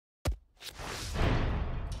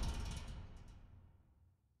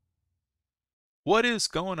What is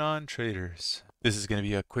going on, traders? This is going to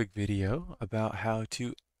be a quick video about how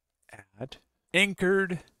to add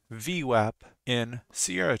anchored VWAP in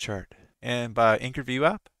Sierra chart. And by anchored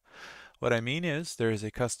VWAP, what I mean is there is a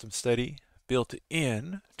custom study built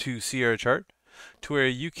in to Sierra chart to where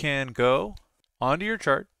you can go onto your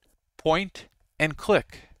chart, point and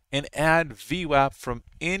click and add VWAP from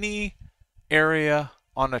any area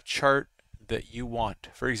on a chart that you want.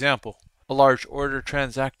 For example, a large order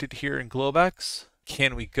transacted here in Globex.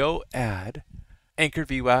 Can we go add anchored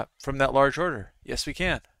VWAP from that large order? Yes, we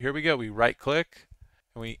can. Here we go. We right click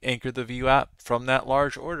and we anchor the VWAP from that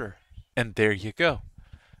large order. And there you go.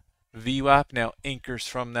 VWAP now anchors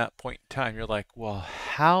from that point in time. You're like, well,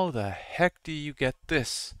 how the heck do you get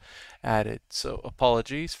this added? So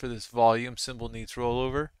apologies for this volume symbol needs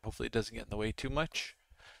rollover. Hopefully it doesn't get in the way too much.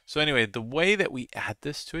 So anyway, the way that we add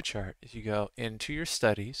this to a chart is you go into your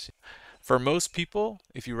studies. For most people,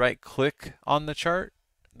 if you right click on the chart,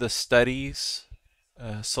 the studies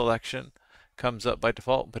selection comes up by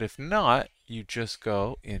default. But if not, you just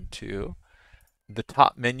go into the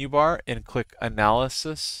top menu bar and click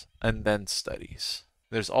analysis and then studies.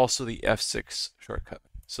 There's also the F6 shortcut.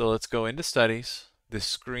 So let's go into studies. This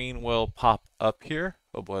screen will pop up here.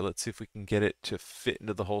 Oh boy, let's see if we can get it to fit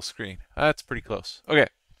into the whole screen. That's pretty close. Okay.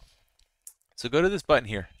 So go to this button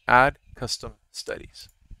here, add custom studies.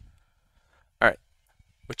 All right.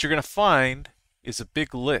 What you're going to find is a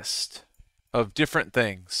big list of different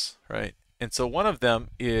things, right? And so one of them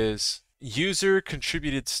is user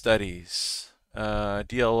contributed studies.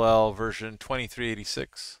 DLL version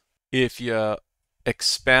 2386. If you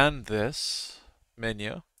expand this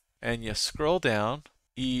menu and you scroll down,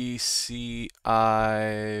 ECI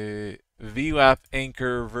VWAP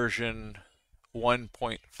Anchor version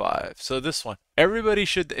 1.5. So this one, everybody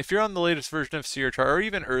should, if you're on the latest version of Sierra Chart or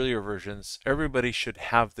even earlier versions, everybody should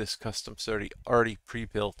have this custom study already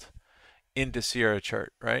pre-built into Sierra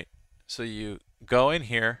Chart, right? So you go in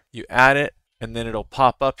here, you add it, and then it'll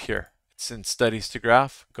pop up here. It's in Studies to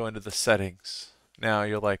Graph, go into the settings. Now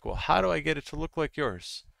you're like, well, how do I get it to look like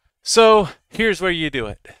yours? So here's where you do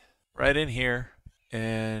it. Right in here,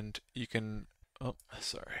 and you can, oh,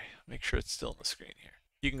 sorry, make sure it's still on the screen here.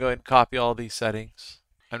 You can go ahead and copy all these settings.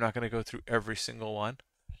 I'm not going to go through every single one.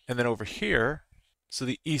 And then over here, so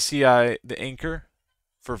the ECI, the anchor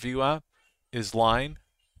for VWAP is line,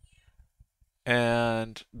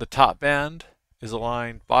 and the top band is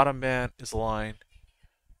aligned, bottom band is aligned.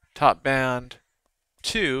 Top band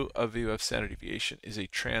 2 of VWAP standard deviation is a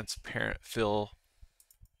transparent fill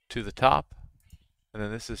to the top. And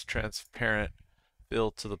then this is transparent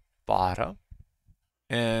fill to the bottom.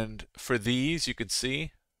 And for these, you can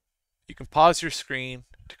see, you can pause your screen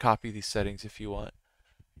to copy these settings if you want.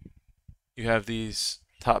 You have these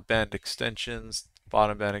top band extensions,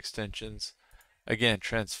 bottom band extensions. Again,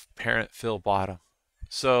 transparent fill bottom.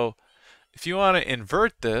 So if you want to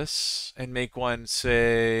invert this and make one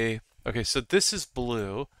say, okay, so this is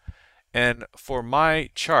blue, and for my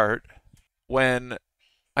chart, when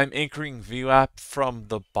I'm anchoring VWAP from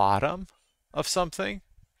the bottom of something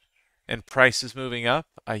and price is moving up,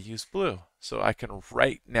 I use blue. So I can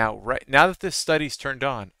right now that this study's turned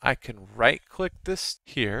on, I can right click this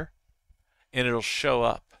here and it'll show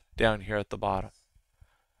up down here at the bottom.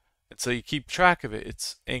 And so you keep track of it.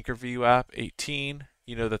 It's anchor VWAP 18.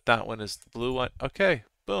 You know that that one is the blue one. Okay,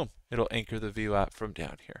 boom. It'll anchor the VWAP from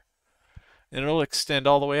down here. And it'll extend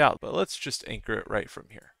all the way out, but let's just anchor it right from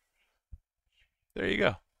here. There you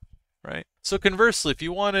go, right? So conversely, if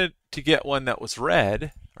you wanted to get one that was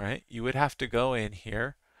red, right, you would have to go in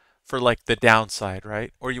here for like the downside,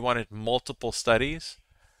 right? Or you wanted multiple studies,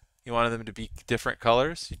 you wanted them to be different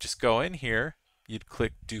colors, you just go in here, you'd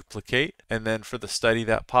click duplicate, and then for the study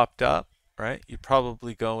that popped up, right, you'd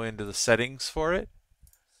probably go into the settings for it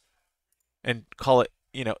and call it,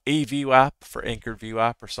 you know, AVWAP for anchored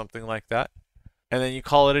VWAP or something like that. And then you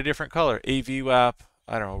call it a different color, AVWAP,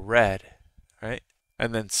 I don't know, red, right?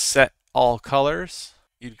 And then set all colors.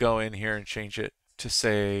 You'd go in here and change it to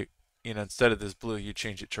say, you know, instead of this blue, you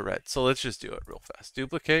change it to red. So let's just do it real fast.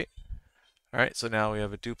 Duplicate. All right, so now we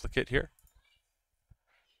have a duplicate here.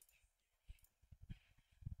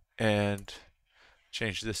 And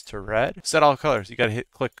change this to red. Set all colors. You got to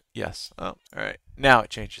hit click yes. Oh, all right. Now it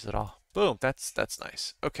changes it all. Boom. That's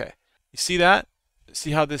nice. Okay. You see that?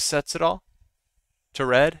 See how this sets it all to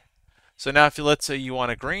red? So now if you, let's say you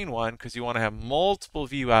want a green one because you want to have multiple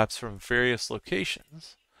VWAPs from various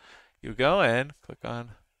locations, you go in, click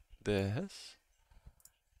on this,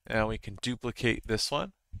 and we can duplicate this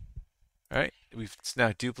one. All right, it's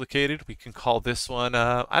now duplicated. We can call this one,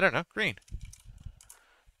 I don't know, green.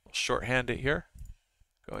 We'll shorthand it here.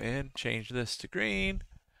 Go in, change this to green.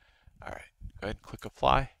 All right, go ahead and click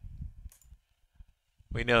apply.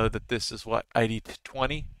 We know that this is what, ID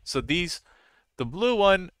 20. So these, the blue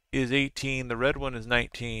one is 18, the red one is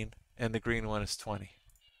 19, and the green one is 20.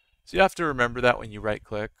 So you have to remember that when you right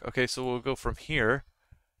click. Okay, so we'll go from here,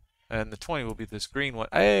 and the 20 will be this green one.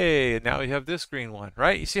 Hey, now we have this green one,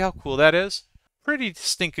 right? You see how cool that is? Pretty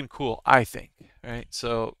stinking cool, I think, right?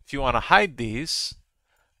 So if you want to hide these,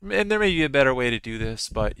 and there may be a better way to do this,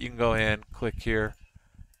 but you can go in, click here,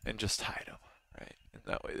 and just hide them, right? And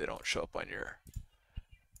that way they don't show up on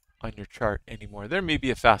your chart anymore. There may be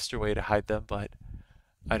a faster way to hide them, but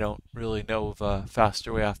I don't really know of a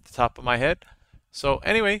faster way off the top of my head. So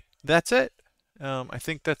anyway, that's it. I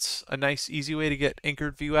think that's a nice, easy way to get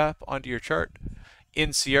anchored VWAP onto your chart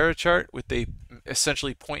in Sierra chart with a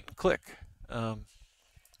essentially point and click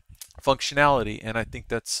functionality, and I think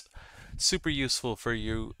that's super useful for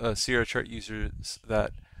you Sierra chart users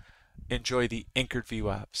that enjoy the anchored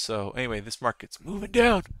VWAP. So anyway, this market's moving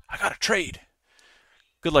down. I got to trade.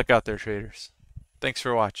 Good luck out there, traders. Thanks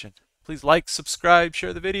for watching. Please like, subscribe,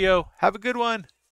 share the video. Have a good one.